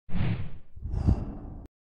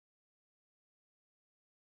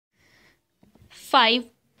5,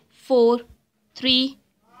 4, 3,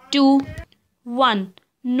 2, 1.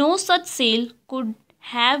 No such sale could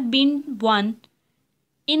have been won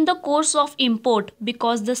in the course of import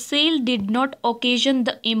because the sale did not occasion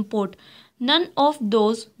the import. None of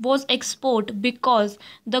those was export because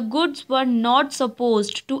the goods were not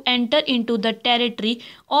supposed to enter into the territory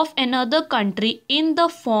of another country in the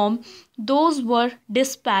form those were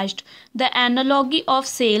dispatched. The analogy of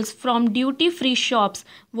sales from duty-free shops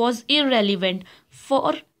was irrelevant,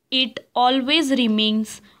 for it always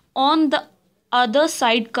remains on the other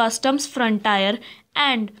side customs frontier,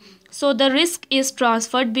 and so the risk is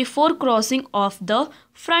transferred before crossing of the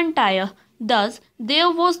frontier. Thus, there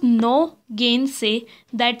was no gainsay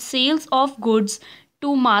that sales of goods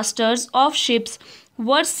to masters of ships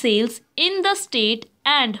were sales in the state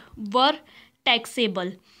and were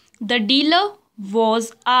taxable. The dealer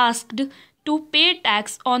was asked to pay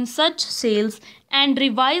tax on such sales and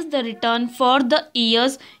revise the return for the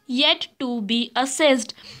years yet to be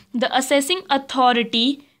assessed. The assessing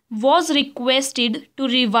authority was requested to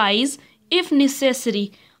revise, if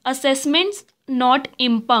necessary, assessments not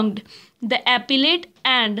impugned. The appellate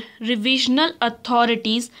and revisional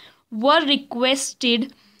authorities were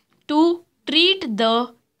requested to treat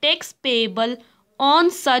the tax payable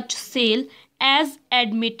on such sale as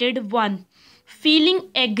admitted one.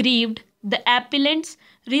 Feeling aggrieved, the appellants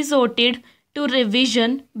resorted to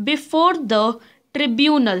revision before the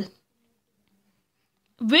tribunal,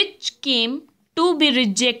 which came to be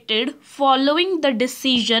rejected following the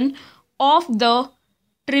decision of the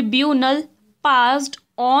tribunal passed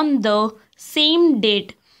on the same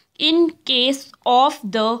date. In case of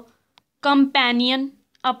the companion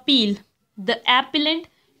appeal, the appellant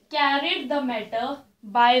carried the matter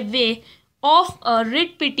by way of a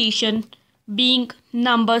writ petition being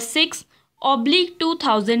number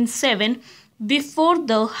 6/2007 before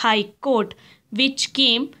the High Court, which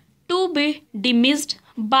came to be dismissed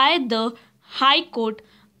by the High Court,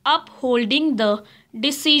 upholding the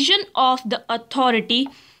decision of the authority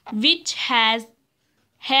which had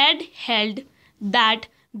held that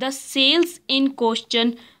the sales in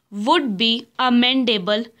question would be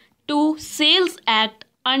amendable to Sales Act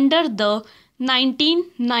under the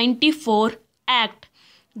 1994 Act.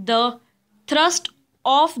 The thrust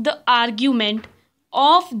of the argument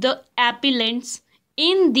of the appellants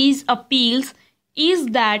in these appeals is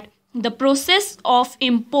that the process of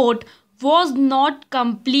import was not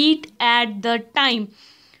complete at the time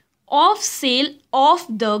of sale of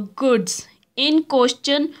the goods in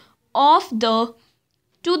question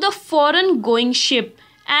to the foreign going ship,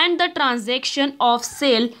 and the transaction of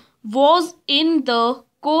sale was in the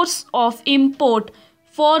course of import,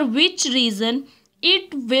 for which reason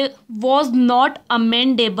it was not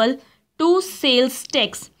amendable to sales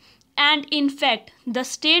tax, and in fact the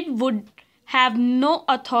state would have no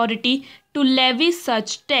authority to levy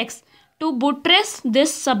such tax. To buttress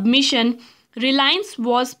this submission, reliance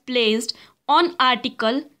was placed on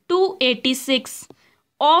Article 286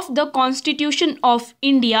 of the Constitution of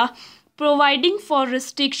India, providing for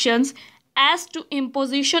restrictions as to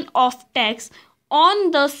imposition of tax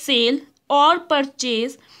on the sale or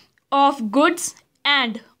purchase of goods,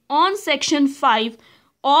 and on Section 5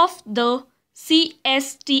 of the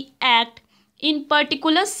CST Act, in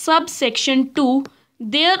particular subsection 2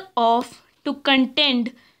 thereof, to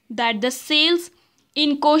contend that the sales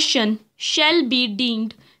in question shall be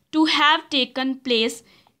deemed to have taken place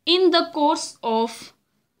in the course of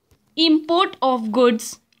import of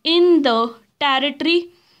goods in the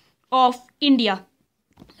territory of India.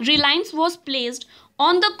 Reliance was placed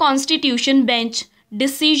on the Constitution bench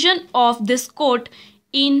decision of this court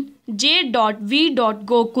in J.V.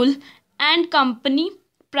 Gokul and Company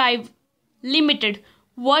Private Limited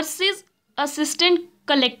versus Assistant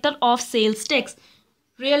Collector of Sales Tax,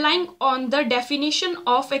 relying on the definition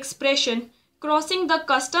of expression crossing the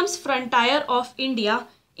customs frontier of India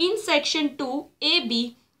in Section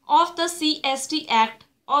 2AB of the CST Act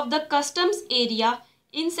of the Customs Area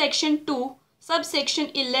in Section 2, subsection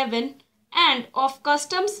 11, and of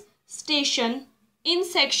Customs Station in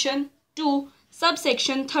Section 2,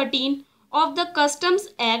 subsection 13 of the Customs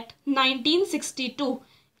Act 1962.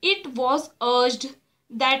 It was urged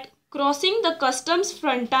that crossing the customs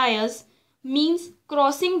frontiers means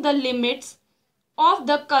crossing the limits of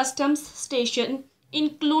the customs station,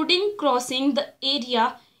 including crossing the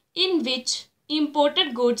area in which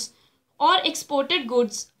imported goods or exported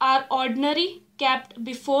goods are ordinarily kept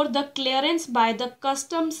before the clearance by the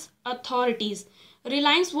customs authorities.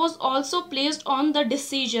 Reliance was also placed on the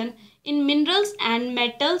decision in Minerals and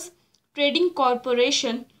Metals Trading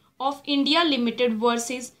Corporation of India Limited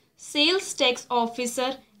versus Sales Tax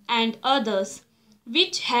Officer and others.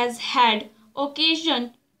 which has had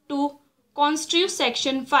occasion to construe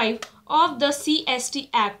Section 5 of the CST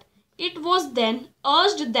Act. It was then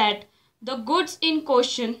urged that the goods in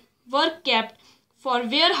question were kept for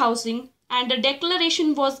warehousing, and a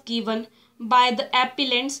declaration was given by the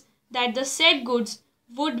appellants that the said goods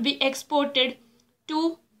would be exported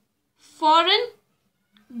to foreign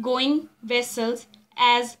going vessels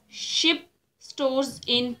as ship stores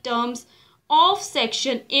in terms of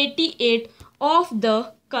Section 88 of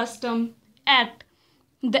the Custom Act.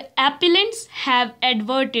 The appellants have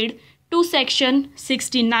adverted to Section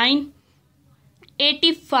 69,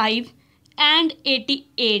 85 and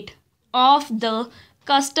 88 of the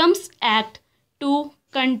Customs Act to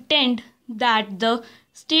contend that the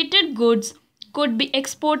stated goods could be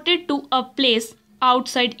exported to a place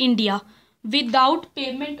outside India without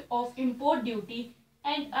payment of import duty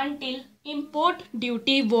and until import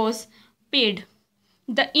duty was paid.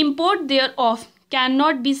 The import thereof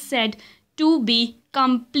cannot be said to be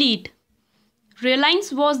complete.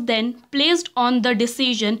 Reliance was then placed on the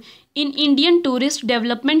decision in Indian Tourist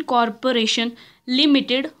Development Corporation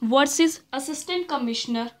Limited versus Assistant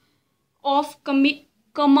Commissioner of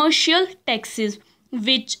Commercial Taxes,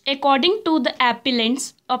 which according to the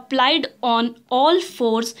appellants applied on all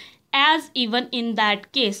fours, as even in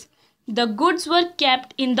that case the goods were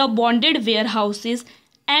kept in the bonded warehouses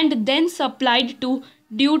and then supplied to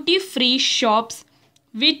duty-free shops,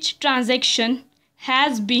 which transaction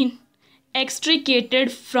has been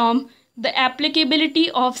extricated from the applicability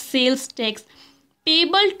of sales tax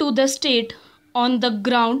payable to the state on the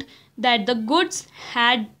ground that the goods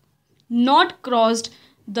had not crossed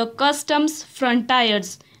the customs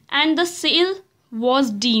frontiers and the sale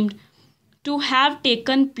was deemed to have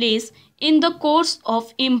taken place in the course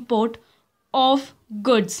of import of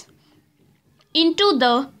goods into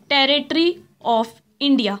the territory of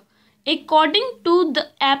India. According to the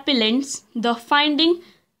appellants, the finding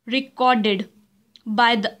recorded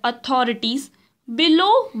by the authorities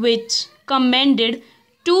below, which commended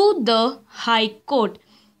to the High Court,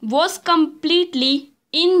 was completely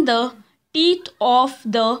in the teeth of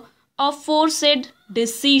the aforesaid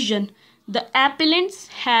decision. The appellants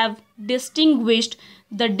have distinguished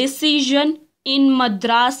the decision in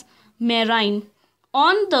Madras Marine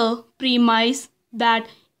on the premise that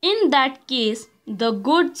in that case the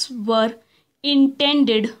goods were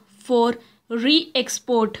intended for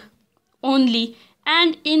re-export only,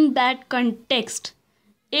 and in that context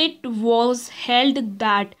it was held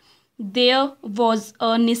that there was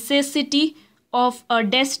a necessity of a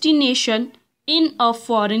destination in a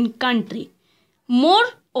foreign country.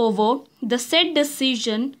 Moreover, the said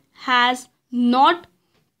decision has not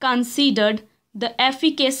considered the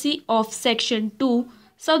efficacy of Section 2,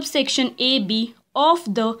 subsection AB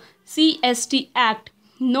of the CST Act,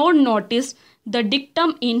 nor noticed the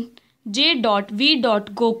dictum in J.V.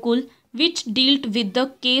 Gokul, which dealt with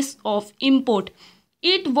the case of import.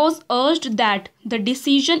 It was urged that the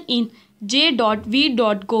decision in J.V.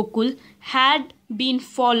 Gokul had been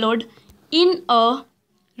followed in a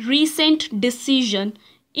recent decision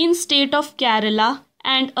in state of Kerala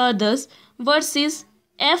and others versus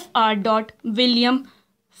Fr. William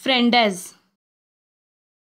Friendez.